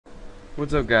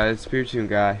What's up, guys? Speartune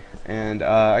guy, and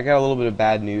I got a little bit of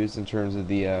bad news in terms of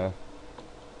the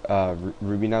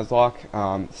Ruby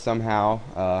Nuzlocke.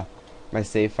 Somehow, my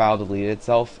save file deleted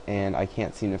itself, and I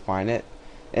can't seem to find it.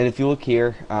 And if you look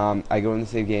here, I go in the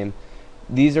save game.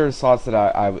 These are the slots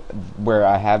that where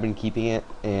I have been keeping it,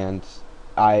 and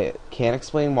I can't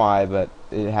explain why, but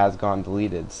it has gone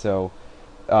deleted. So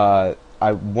I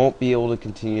won't be able to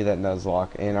continue that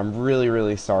Nuzlocke, and I'm really,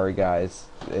 really sorry, guys,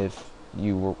 if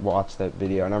you watched that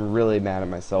video, and I'm really mad at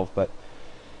myself, but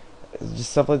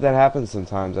just stuff like that happens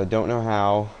sometimes. I don't know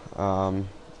how.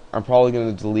 I'm probably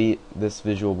going to delete this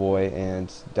Visual Boy and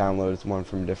download one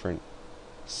from a different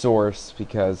source,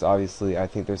 because obviously I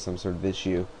think there's some sort of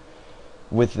issue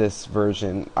with this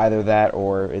version. Either that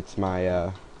or it's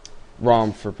my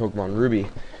ROM for Pokemon Ruby.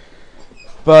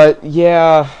 But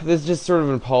yeah, this is just sort of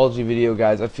an apology video,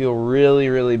 guys. I feel really,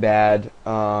 really bad.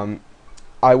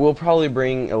 I will probably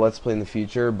bring a Let's Play in the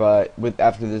future, but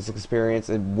after this experience,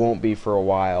 it won't be for a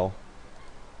while.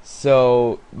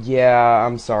 So, yeah,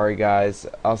 I'm sorry, guys.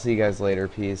 I'll see you guys later.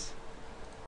 Peace.